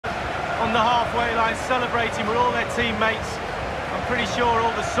on the halfway line celebrating with all their teammates. I'm pretty sure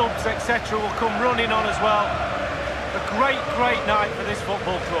all the subs, etc. will come running on as well. A great, great night for this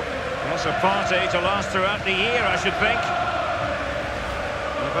football club. It's a party to last throughout the year, I should think.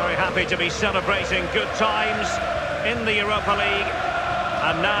 They're very happy to be celebrating good times in the Europa League.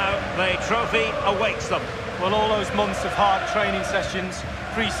 And now the trophy awaits them. Well, all those months of hard training sessions,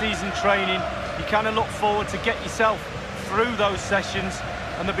 pre-season training, you kind of look forward to get yourself through those sessions,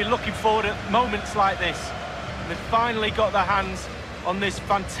 and they'll be looking forward at moments like this. They've finally got their hands on this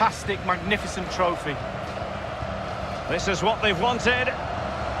fantastic, magnificent trophy. This is what they've wanted.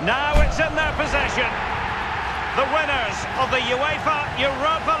 Now it's in their possession. The winners of the UEFA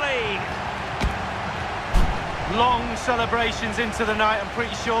Europa League. Long celebrations into the night. I'm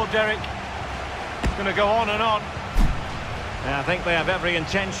pretty sure, Derek, it's going to go on and on. Yeah, I think they have every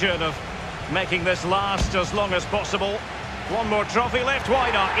intention of making this last as long as possible. One more trophy left,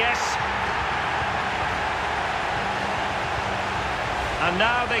 why not? Yes. And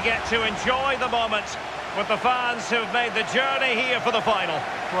now they get to enjoy the moment with the fans who've made the journey here for the final.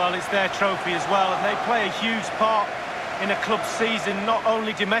 Well, it's their trophy as well, and they play a huge part in a club's season, not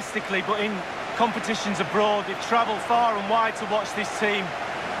only domestically, but in competitions abroad. They've travelled far and wide to watch this team,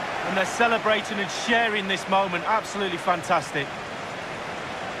 and they're celebrating and sharing this moment. Absolutely fantastic.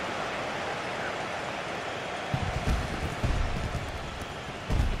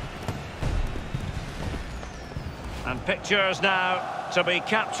 And pictures now to be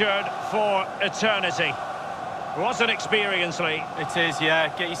captured for eternity. What an experience, Lee. It is,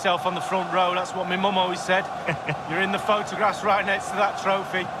 yeah. Get yourself on the front row. That's what my mum always said. You're in the photographs right next to that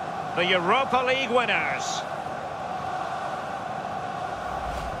trophy. The Europa League winners.